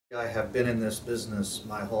I have been in this business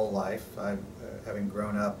my whole life. Having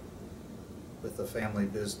grown up with the family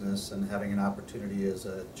business and having an opportunity as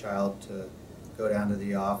a child to go down to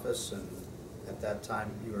the office, and at that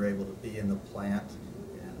time you were able to be in the plant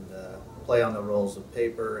and play on the rolls of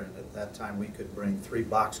paper, and at that time we could bring 3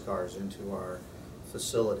 boxcars into our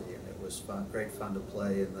facility, and it was fun, great fun to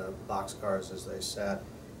play in the boxcars as they sat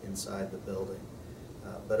inside the building.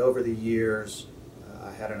 But over the years,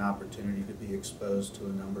 I had an opportunity to be exposed to a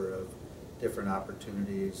number of different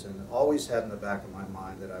opportunities, and always had in the back of my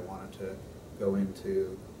mind that I wanted to go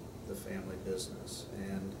into the family business.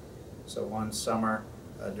 And so one summer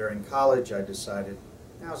during college, I decided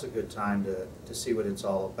now's a good time to see what it's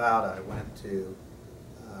all about. I went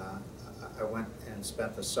and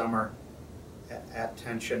spent the summer at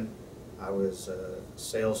Tension. I was a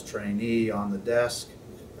sales trainee on the desk,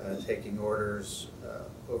 taking orders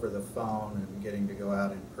over the phone and getting to go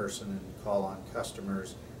out in person and call on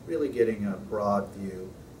customers, really getting a broad view,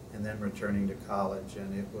 and then returning to college.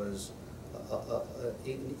 And it was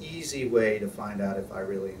an easy way to find out if I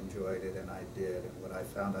really enjoyed it, and I did. And what I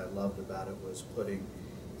found I loved about it was putting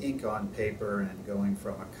ink on paper and going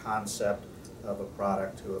from a concept of a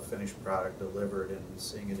product to a finished product delivered and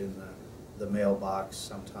seeing it in the mailbox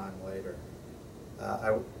sometime later.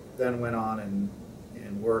 I then went on and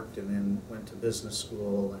worked, and then went to business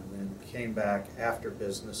school, and then came back after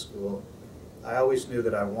business school. I always knew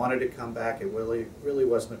that I wanted to come back. It really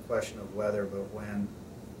wasn't a question of whether, but when.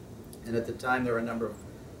 And at the time there were a number of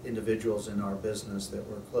individuals in our business that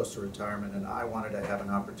were close to retirement, and I wanted to have an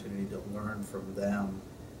opportunity to learn from them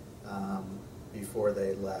before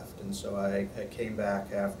they left. And so I came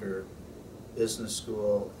back after business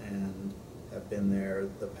school and have been there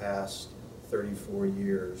the past 34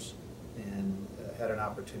 years. And had an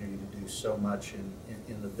opportunity to do so much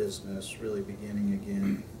in the business, really beginning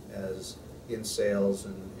again as in sales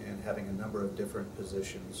and having a number of different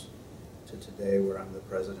positions to today where I'm the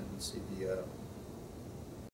president and CEO.